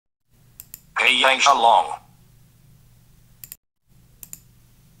Hey Yang Xiao Long.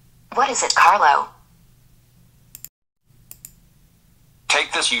 What is it, Carlo?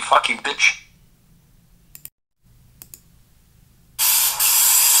 Take this, you fucking bitch.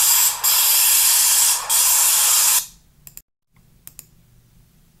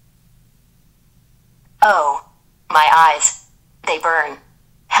 Oh, my eyes. They burn.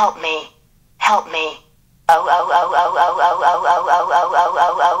 Help me. Help me. Oh oh oh oh oh oh oh oh oh oh oh oh oh.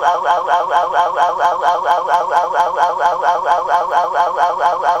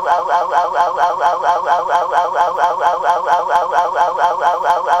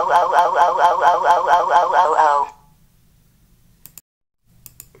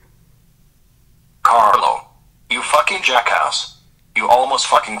 Carlo. You fucking jackass. You almost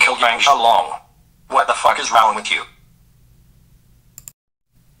fucking killed Yang Xiao Long. What the fuck is wrong with you?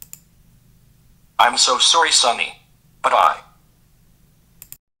 I'm so sorry, Sonny. But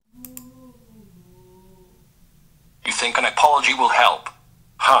You think an apology will help?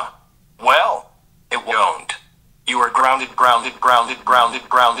 Huh. Well, it won't. You are grounded for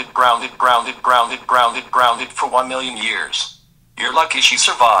 1,000,000 years. You're lucky she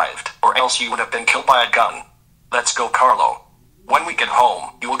survived, or else you would have been killed by a gun. Let's go, Carlo. When we get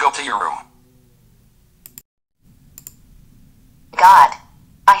home, you will go to your room. God.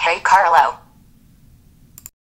 I hate Carlo.